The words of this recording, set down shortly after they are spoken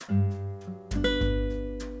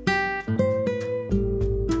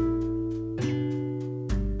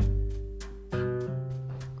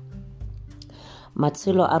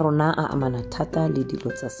Matshelo a rona a amana thata le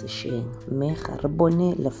dilo tsa sešweng, mme ga re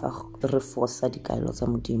bone le fa re fosa dikaelo tsa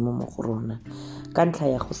Modimo mo go rona ka ntlha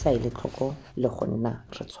ya go sa ile tlhoko le go nna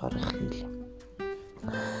re tshwaregile.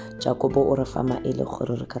 JAKOBO o re fa maele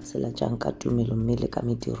gore re ka tshela jang ka tumelo mme le ka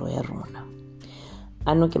mediro ya rona.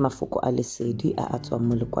 Ano ke mafoko a lesedi a tswang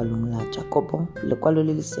mo lekwalong la JAKOBO, lekwalo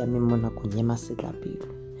le le siameng mo nakong ya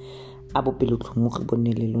masetlapelo. A bopelotlhomogi bo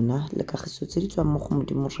nne le lona le kagiso tse di tswang mo go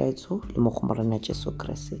Modimo ra etsho le mo go Morena Jesu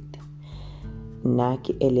Kriste. Nna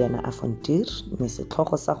ke Eliana Afontir, mme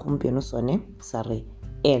setlhogo sa gompieno sone sa re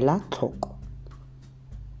ela tlhoko.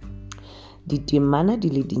 Ditemana di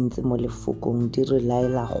le dintsi mo lefokong di re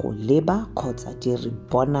laela go leba kgotsa di re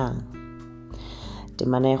bonang.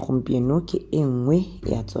 Temana ya gompieno ke e nngwe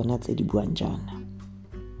ya tsona tse di buang jaana.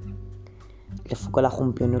 Lefoko la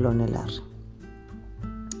gompieno lone la re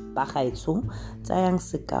etsho, tsayang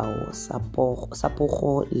sekao sa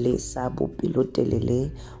pogo le sa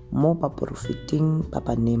bopelotelele mo baporofeting ba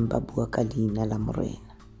ba neng ba bua ka leina la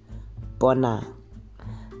Morena. Bonang,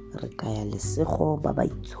 re kaya lesego ba ba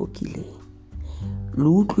itshokileng.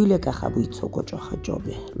 Lo utlwile ka ga boitshoko jwa ga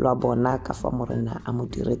Jobe, lwa bona ka fa Morena a mo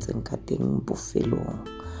diretseng ka teng bofelong.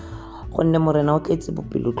 Gonne Morena o tletse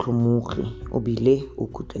bopelotlhomogi, o bile o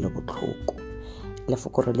kutlwelo-botlhoko.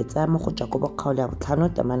 Lefoko re le tsaya mo go JAKOBO kgaolo ya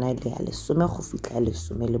 5 temana ile ya 10 go fitlha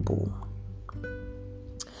 11.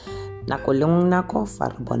 Nako le nako fa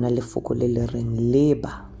re bona lefoko le le reng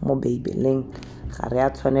leba mo Bibeleng, ga re a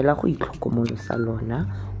tshwanela go itlhokomolosa lona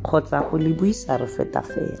kgotsa go le buisa re feta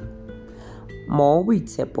fela. Mo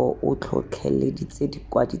boitshepo o tlhotlheleditse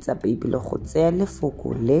dikwadi tsa Bibele go tseya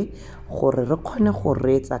lefoko le gore re kgone go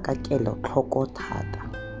reetsa ka kelotlhoko thata.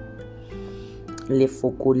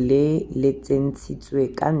 Lefoko le le tsentshitswe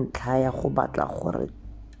ka ntlha ya go batla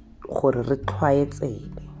gore re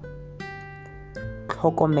tlwaetsebe.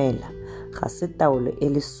 Tlhokomela ga se taolo e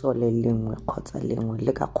le sole lengwe kgotsa lengwe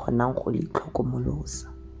le ka kgonang go le itlhokomolosa.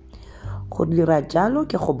 Go dira jalo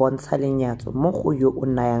ke go bontsha lenyatso mo go yo o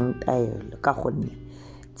nayang taelo, ka gonne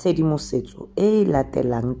tshedimosetso e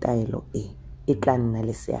latelang taelo e tla nna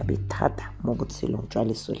le seabe thata mo botshelong jwa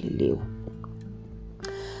lesole leo.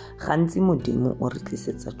 Gantsi Modimo o re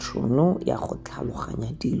tlisetsa tšhono ya go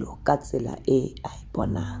tlhaloganya dilo ka tsela e a e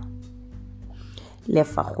bonang. Le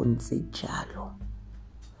fa go ntse jalo,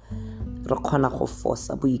 re kgona go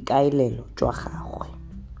fosa boikaelelo jwa gagwe.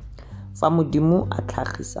 Fa Modimo a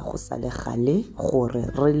tlhagisa go sa le gale gore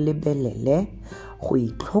re lebelele go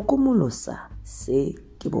itlhokomolosa, se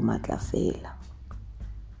ke bomatla fela.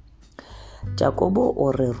 JAKOBO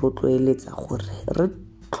o re rotloeletsa gore re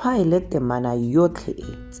tlwaele temana yotlhe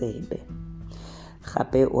e tsebe.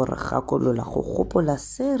 Gape o re gakolola go gopola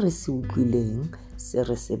se re se utlwileng, se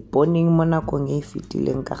re se boneng mo nakong e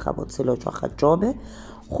fetileng ka ga botshelo jwa ga Jobe,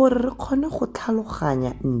 gore re kgone go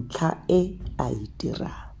tlhaloganya ntlha e a e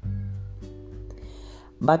dirang.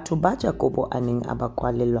 Batho ba JAKOBO a neng a ba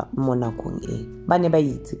kwalelwa mo nakong e ba ne ba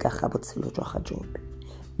itse ka ga botshelo jwa ga Jobe,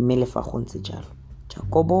 mme le fa go ntse jalo,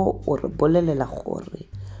 JAKOBO o re bolelela gore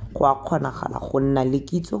go a kgonagala go nna le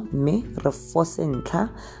kitso mme re fose ntlha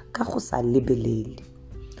ka go sa lebelele.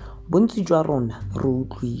 Bontsi jwa rona re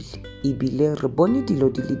utlwile ebile re bone dilo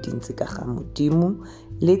di le dintsi ka ga Modimo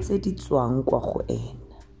le tse di tswang kwa go ena.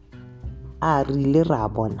 A re ile ra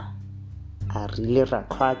bona, a re ile ra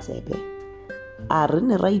tlhoa tsebe, a re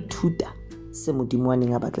ne ra ithuta se Modimo a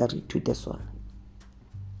neng a batla re ithute sona.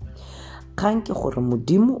 Kgang ke gore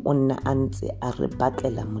Modimo o nna a ntse a re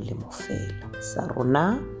batlela molemo fela, sa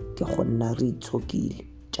rona ke go nna re itshokile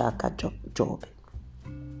jaaka Jobe.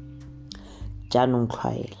 Jaanong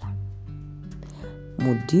tlwaela,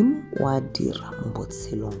 Modimo o a dira mo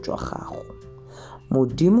botshelong jwa gago.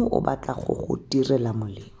 Modimo o batla go go direla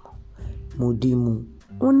molemo. Modimo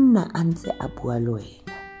o nna a ntse a bua le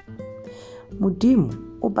wena. Modimo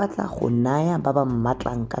o batla go naya ba ba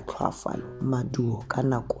mmatlang ka tlhoafalo maduo ka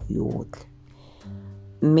nako yotlhe.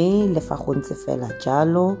 Mme le fa go ntse fela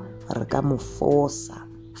jalo, re ka mo fosa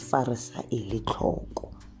fa re sa ele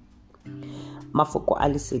tlhoko. Mafoko a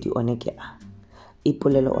lesedi one ke a.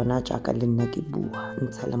 Ipolele ona jaaka le nna ke bua,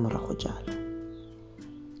 ntsha le morago jalo.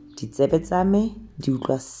 Ditsebe tsa me di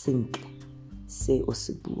utlwa sentle se o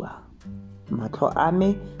se buang. Matlho a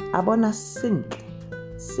me a bona sentle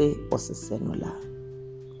se o se senolang.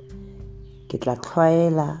 Ke tla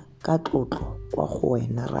tlwaela ka tlotlo kwa go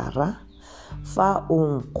wena rara fa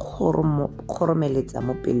o nkgoromeletsa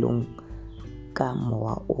mo pelong ka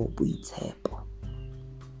mowa o boitshepo.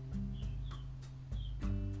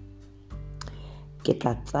 Ke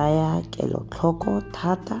tla tsaya kelotlhoko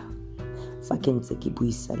thata fa ke ntse ke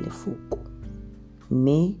buisa lefoko,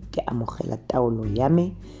 mme ke amogela taolo ya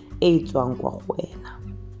me e tswang kwa go wena.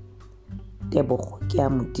 Tebogo ke ya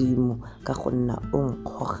Modimo ka go nna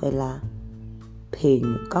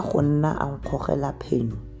a nkgogela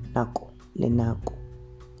phenyo nako le nako.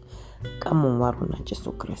 Ka mong wa rona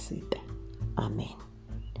Jesu Kriste. Amen.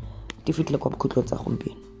 Di fitlhile kwa bokhutlong tsa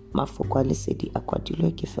gompieno. Mafoko a lesedi a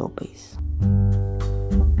kwadilwe ke Phil Base.